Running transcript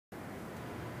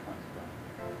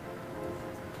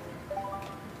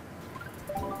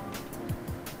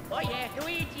yeah,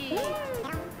 Luigi.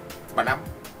 Ba-dum.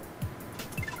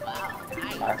 Wow,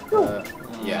 nice.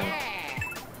 Yeah.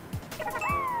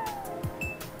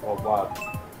 Oh, wow.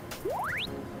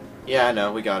 Yeah, I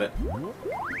know, we got it.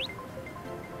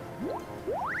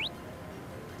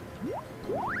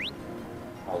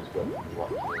 That was good.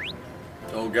 What?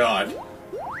 Oh god.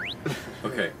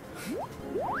 Okay.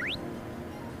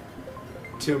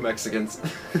 Two Mexicans.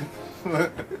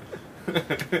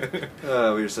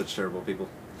 Oh, we are such terrible people.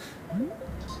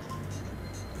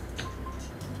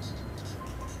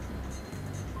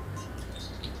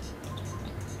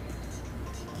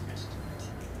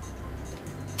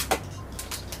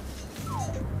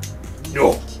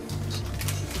 No!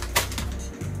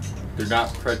 They're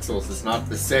not pretzels, it's not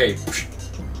the same.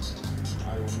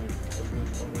 I will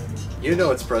make. You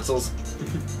know it's pretzels.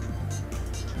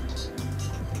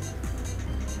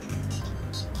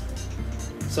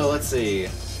 So let's see.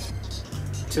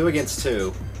 2 against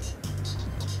 2.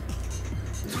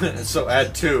 So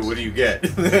add 2, what do you get?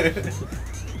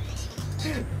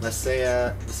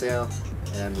 Masaya,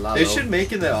 and Lalo. They should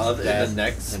make in the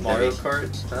next and Mario Debbie.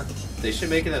 Kart. Huh? They should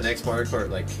make in the next Mario Kart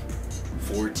like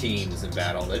 4 teams in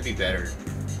battle. That'd be better.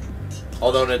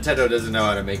 Although Nintendo doesn't know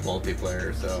how to make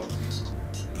multiplayer, so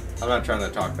I'm not trying to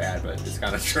talk bad, but it's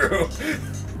kind of true.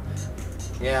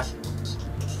 Yeah.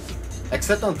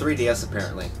 Except on 3DS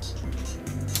apparently.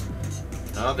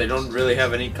 No, they don't really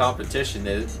have any competition.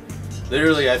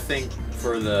 Literally, I think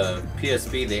for the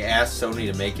PSP, they asked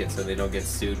Sony to make it so they don't get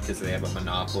sued because they have a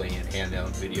monopoly in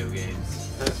handheld video games.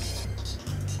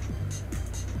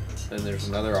 Then there's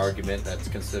another argument that's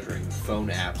considering phone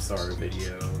apps are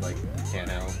video, like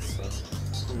handhelds. So.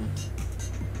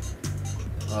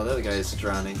 Oh, the other guy is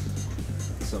drowning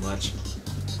so much.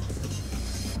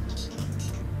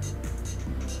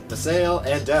 Masao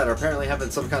and Dad are apparently having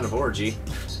some kind of orgy.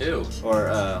 Ew. Or,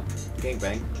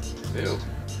 gangbang. Ew.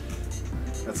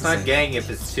 That's It's the not same. gang if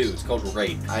it's 2. It's called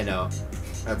rape. I know.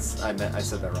 I said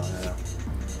that wrong, I know.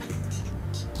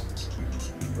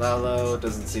 Lalo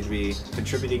doesn't seem to be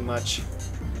contributing much.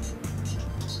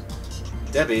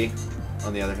 Debbie,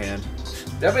 on the other hand,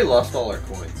 Debbie lost all her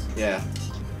coins. yeah.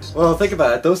 Well, think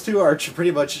about it. Those two are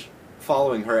pretty much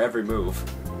following her every move.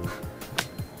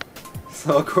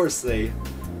 So of course she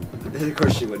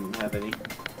wouldn't have any.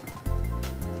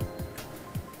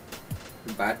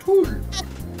 Batul.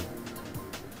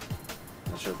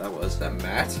 Not sure what that was. Is that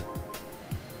Matt?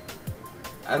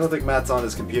 I don't think Matt's on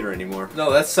his computer anymore.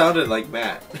 No, that sounded like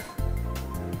Matt.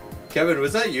 Kevin,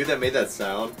 was that you that made that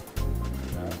sound?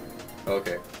 No.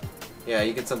 Okay. Yeah,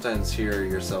 you can sometimes hear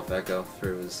yourself echo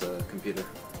through his computer.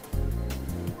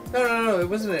 No, it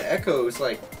wasn't an echo, it was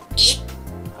like...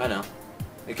 I know.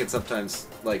 It can sometimes,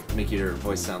 like, make your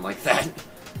voice sound like that.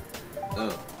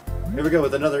 Oh. Here we go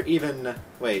with another even...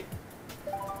 Wait.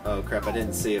 Oh crap, I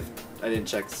didn't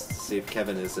check to see if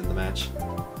Kevin is in the match.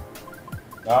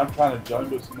 No, I'm trying to join,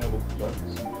 but it's unable to join for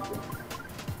some reason.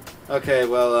 Okay,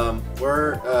 well,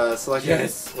 we're selecting...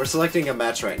 Yes. We're selecting a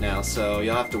match right now, so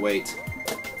you'll have to wait.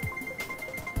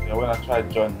 Yeah, when I tried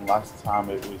joining last time,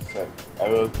 it was like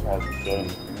error tried to join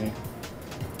me.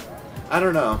 I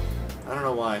don't know. I don't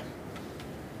know why.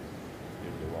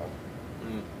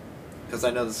 Because I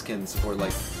know this can support,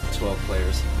 like, 12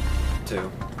 players,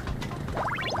 too.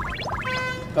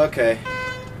 Okay.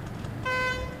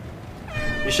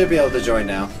 You should be able to join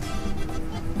now.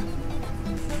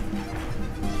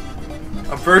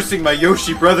 I'm versing my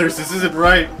Yoshi brothers, this isn't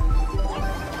right.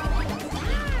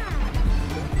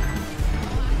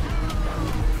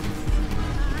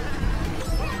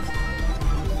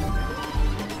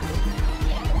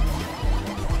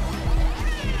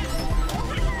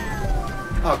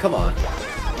 Oh, come on.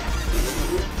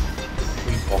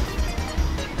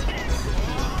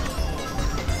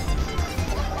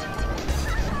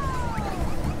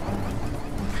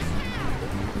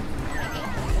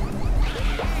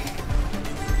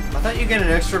 I thought you get an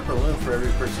extra balloon for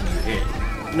every person you hit.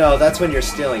 No, that's when you're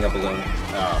stealing a balloon.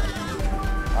 Oh.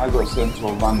 I got sent to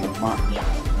a random match.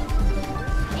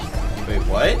 Wait,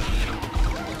 what?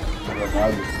 I don't know,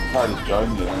 I just tried to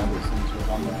join you and I got sent to a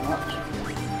random match.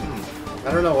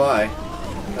 I don't know why.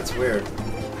 That's weird.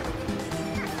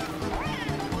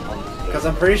 Because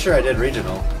I'm pretty sure I did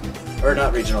regional. Or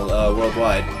not regional,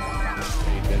 worldwide.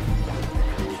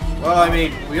 Well, I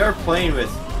mean, we are playing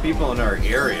with people in our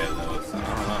area, though, so I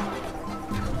don't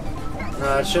know.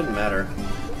 No, it shouldn't matter.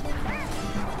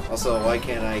 Also, why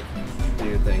can't I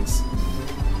do things?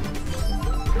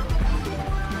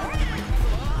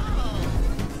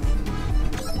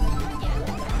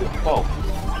 Oh,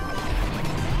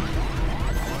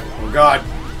 Oh god!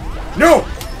 No!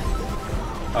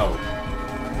 Oh.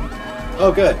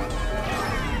 Oh, good.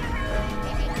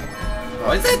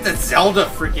 Why is that the Zelda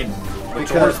freaking Majora's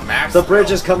Because Mask? the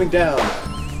bridge is coming down.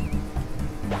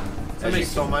 Somebody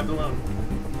stole my balloon.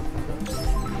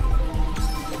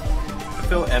 I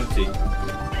feel empty.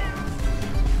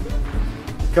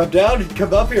 Come down and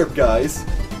come up here, guys.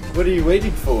 What are you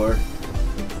waiting for?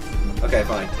 Okay,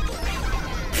 fine.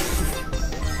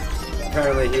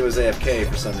 Apparently he was AFK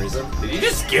for some reason. Did he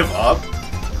just give up?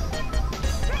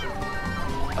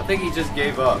 I think he just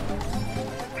gave up.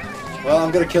 Well,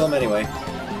 I'm gonna kill him anyway.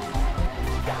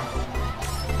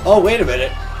 Oh, wait a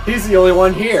minute. He's the only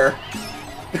one here.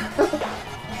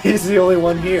 He's the only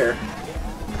one here.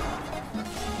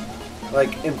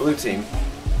 Like, in blue team.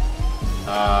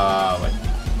 Wait.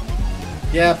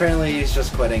 Yeah, apparently he's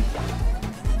just quitting.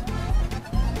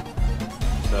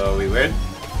 So we win?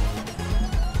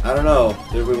 I don't know.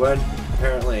 Did we win?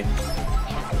 Apparently.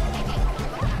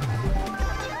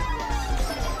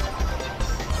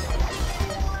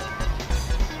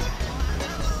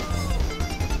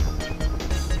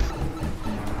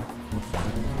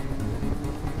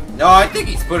 No, I think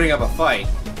he's putting up a fight.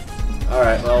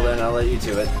 Alright, well then I'll let you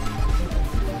to it.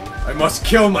 I must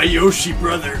kill my Yoshi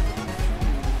brother.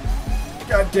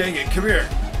 God dang it, come here.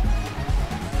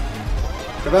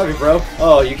 Come at me, bro.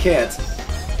 Oh, you can't.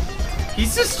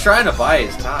 He's just trying to buy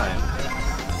his time.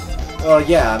 Well,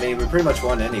 yeah, I mean, we pretty much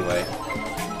won anyway.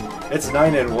 It's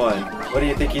 9-1. What do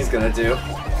you think he's gonna do?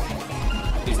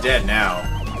 He's dead now.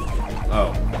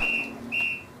 Oh.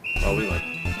 Well, we win.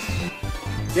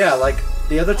 Yeah, like,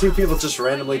 the other two people just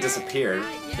randomly disappeared.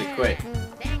 They quit.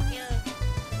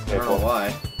 I don't know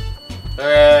why.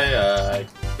 I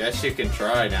guess you can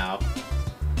try now.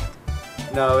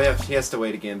 No, he has to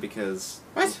wait again because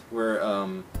What?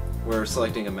 we're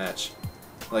selecting a match,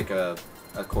 like a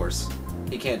course.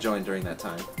 He can't join during that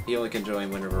time. He only can join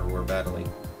whenever we're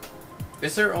battling.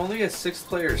 Is there only a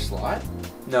 6-player slot?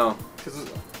 No, Because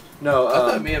no. I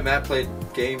thought me and Matt played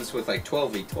games with like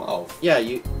 12v12. Yeah,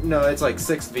 no, it's like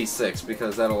 6v6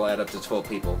 because that'll add up to 12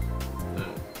 people.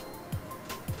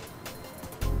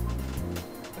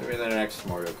 Maybe the next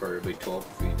Mario Kart will be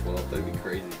 12v12. That'd be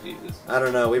crazy, Jesus. I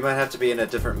don't know. We might have to be in a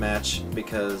different match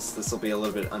because this will be a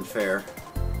little bit unfair.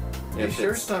 Are you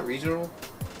sure it's not regional?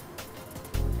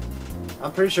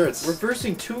 I'm pretty sure it's. We're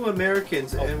versing 2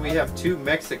 Americans and we have 2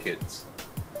 Mexicans.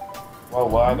 Well,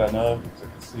 why? I don't know. I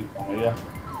can see from here.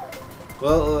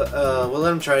 Well, we'll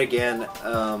let him try again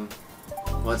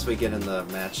once we get in the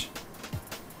match.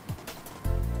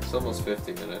 It's almost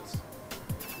 50 minutes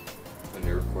when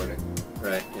you're recording.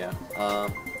 Right, yeah.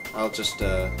 I'll just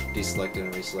deselect it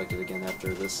and reselect it again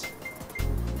after this.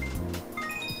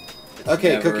 It's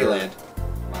Okay, never- Cookie Land.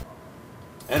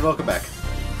 And welcome back.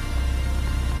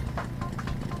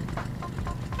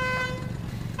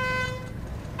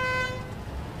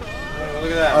 Oh,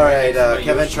 look at that. Alright, My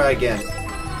Kevin, Yoshi. try again.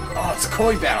 Oh, it's a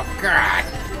coin battle. God.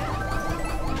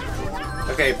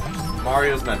 Okay,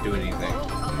 Mario's not doing anything.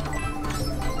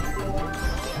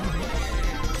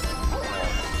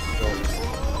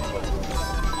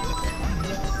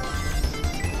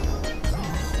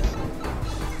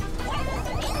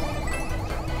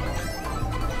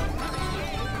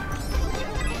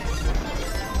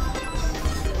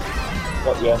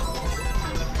 Got ya.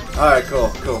 Alright,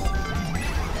 cool.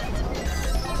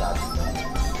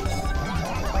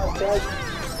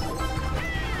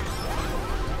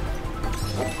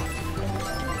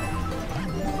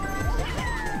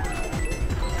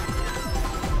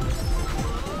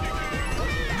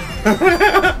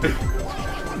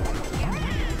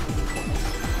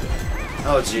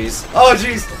 Oh jeez. Oh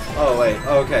jeez! Oh wait,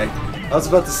 okay. I was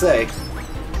about to say.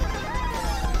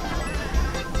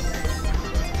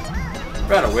 We're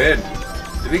about to win.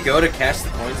 Did we go to cash the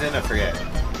coins in? I forget.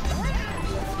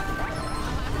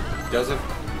 Joseph,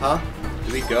 Huh?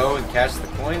 do we go and cash the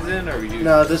coins in, or we do?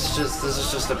 No, this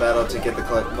is just a battle to get the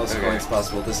most Okay. coins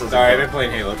possible. This doesn't Sorry, I've go, been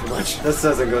playing Halo too much. this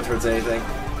doesn't go towards anything.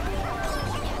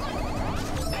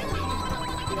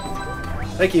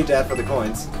 Thank you, Dad, for the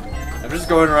coins. I'm just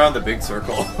going around the big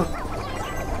circle.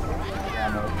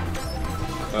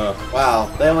 Wow,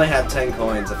 they only have 10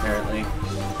 coins apparently.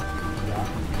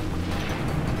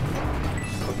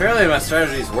 Apparently my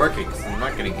strategy's working, because I'm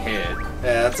not getting hit.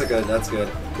 Yeah, that's good.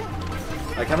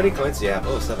 Like, how many coins do you have?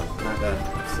 Oh, 7. Not bad.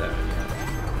 7,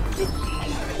 yeah.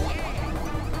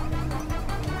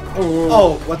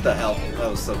 Oh, what the hell? That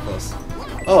was so close.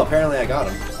 Oh, apparently I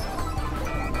got him.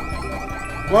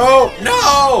 Whoa!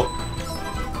 No!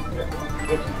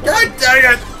 God dang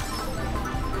it!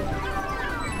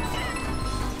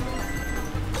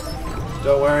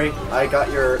 Don't worry, I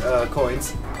got your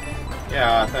coins.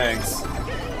 Yeah, thanks.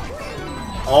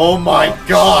 Oh my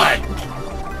god!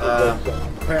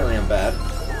 Apparently I'm bad.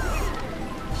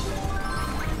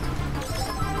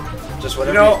 Just You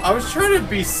whatever. know, I was trying to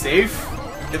be safe,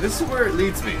 and this is where it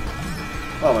leads me.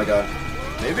 Oh my god.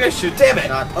 Maybe I should. Damn it!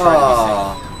 Not try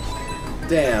Oh.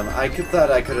 Damn, thought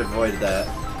I could avoid that.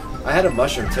 I had a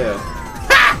mushroom too.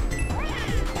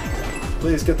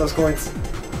 Please get those coins. to be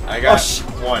safe. I got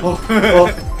one. Oh,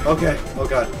 okay. Oh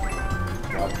god.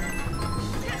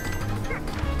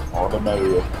 All the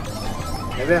merrier.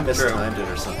 Maybe I mistimed it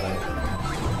or something.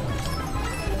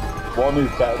 One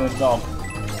is better than none.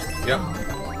 Yep.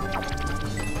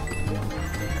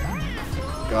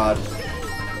 God.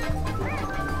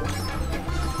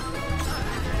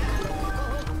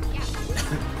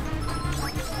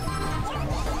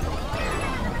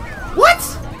 What?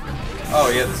 Oh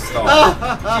yeah, the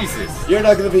stall. Jesus. You're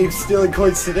not gonna be stealing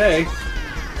coins today.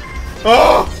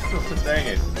 Oh! Dang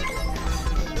it.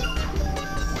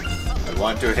 I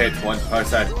want to hit one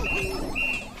person.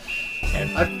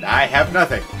 And I have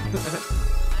nothing.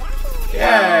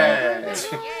 Yay!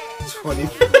 20.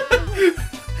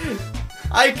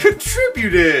 I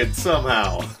contributed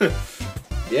somehow.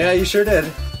 Yeah, you sure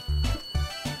did.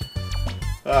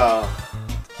 Oh.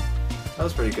 That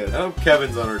was pretty good. Oh,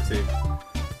 Kevin's on our team.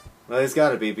 Well, he's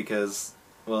gotta be because,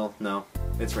 well, no.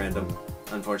 It's random,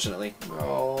 unfortunately.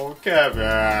 Oh, Kevin.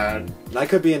 And I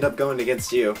could end up going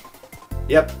against you.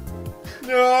 Yep.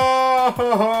 No.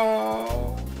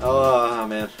 Oh,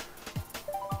 man.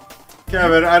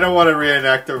 Kevin, I don't want to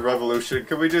reenact the revolution.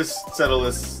 Can we just settle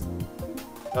this,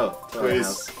 Oh,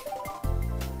 please?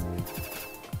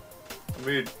 I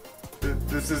mean,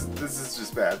 this is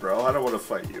just bad, bro. I don't want to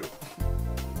fight you.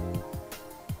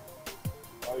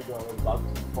 I got a back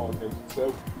to 4 games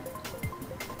too.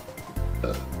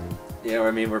 Yeah,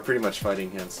 I mean, we're pretty much fighting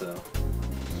him, so...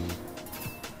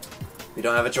 We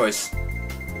don't have a choice.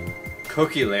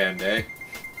 Cookie Land, eh?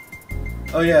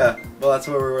 Oh, yeah. Well, that's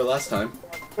where we were last time.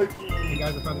 You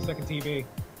guys have found a second TV.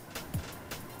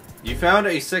 You found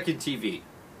a second TV.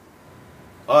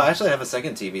 Oh, I actually have a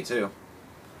second TV, too.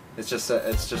 It's just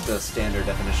a standard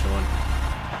definition one.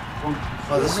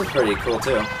 Oh, this is pretty cool,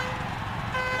 too.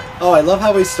 Oh, I love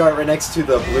how we start right next to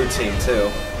the blue team, too.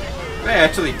 I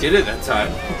actually did it that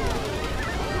time.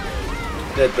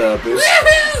 Did the boost.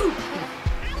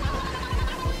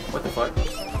 What the fuck?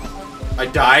 I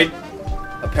died.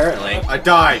 Apparently. I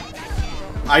died.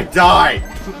 I died.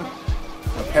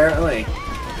 Apparently.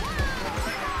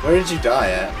 Where did you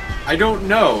die at? I don't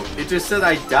know. It just said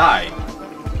I died.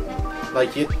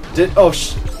 Like, you did. Oh,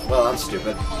 well, I'm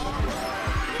stupid.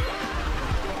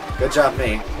 Good job,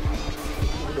 me.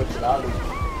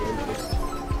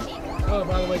 Oh,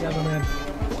 by the way, guys, I'm in.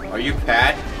 Are you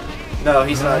Pat? No,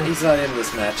 he's not. He's not in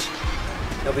this match.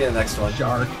 He'll be in the next one.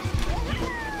 Shark.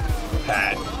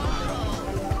 Pat.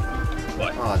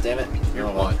 What? Aw, damn it. You're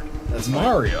Oh, what? That's fine.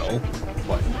 Mario.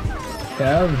 What?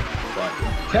 Kev. What?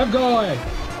 Kev, go away.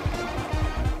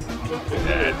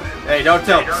 Hey, don't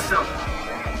tell.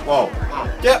 Whoa.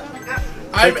 Yep.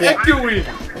 I'm Okay. echoing.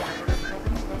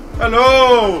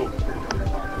 Hello.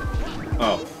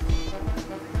 Oh.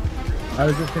 I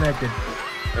was disconnected.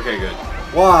 Okay, good.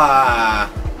 Wah.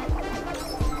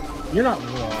 You're not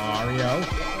Mario.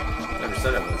 Never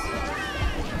said it was.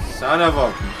 Son of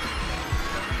a.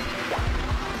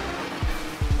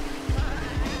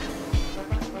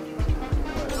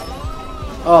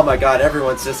 Oh my god,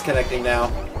 everyone's disconnecting now.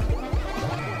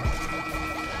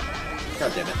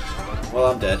 God damn it. Well,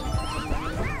 I'm dead.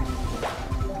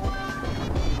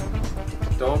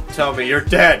 Don't tell me you're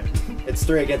dead. It's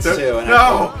 3 against 2, and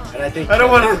No! I think I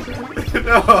don't want to.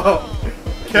 No.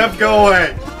 Kev, go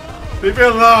away. Leave me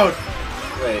alone.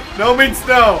 Wait. No means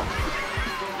no.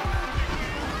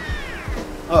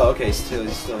 Oh, okay, he's still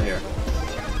here.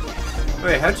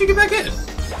 Wait, how'd you get back in?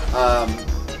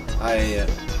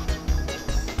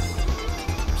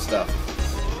 Stuff.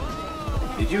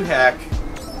 Did you hack?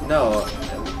 No,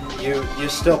 you're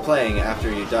still playing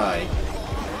after you die.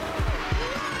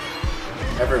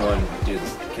 Everyone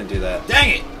can do that. Dang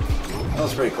it! That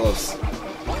was pretty close.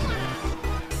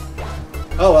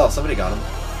 Oh well, somebody got him.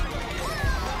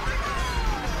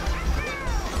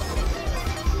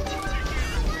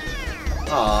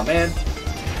 Aw, man.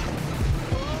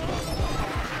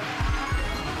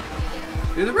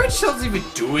 Do the red shells even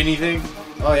do anything?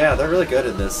 Oh yeah, they're really good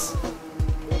in this.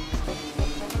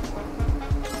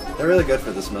 They're really good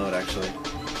for this mode, actually.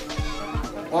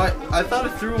 Well, I thought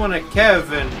it threw one at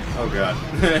Kev and... Oh god.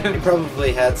 He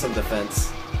probably had some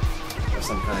defense of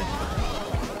some kind.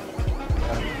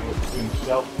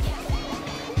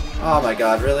 Oh my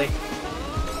god, really?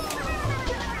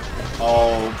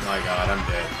 Oh my god, I'm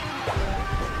dead.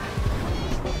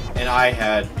 And I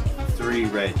had 3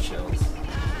 red shells.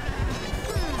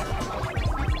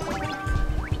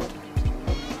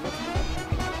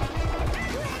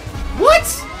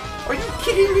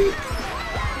 kidding me?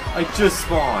 I just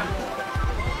spawned.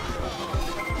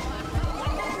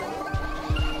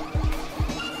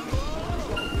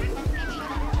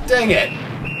 Dang it!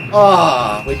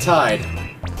 Ah, we tied.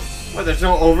 What, there's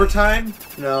no overtime?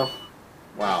 No.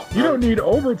 Wow. You don't need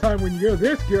overtime when you're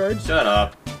this good. Shut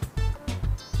up.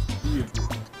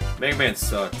 Mega Man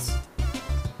sucks.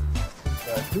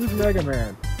 Who's Mega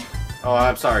Man? Oh,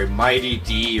 I'm sorry, Mighty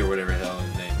D or whatever the hell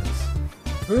his name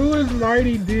is. Who is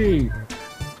Mighty D?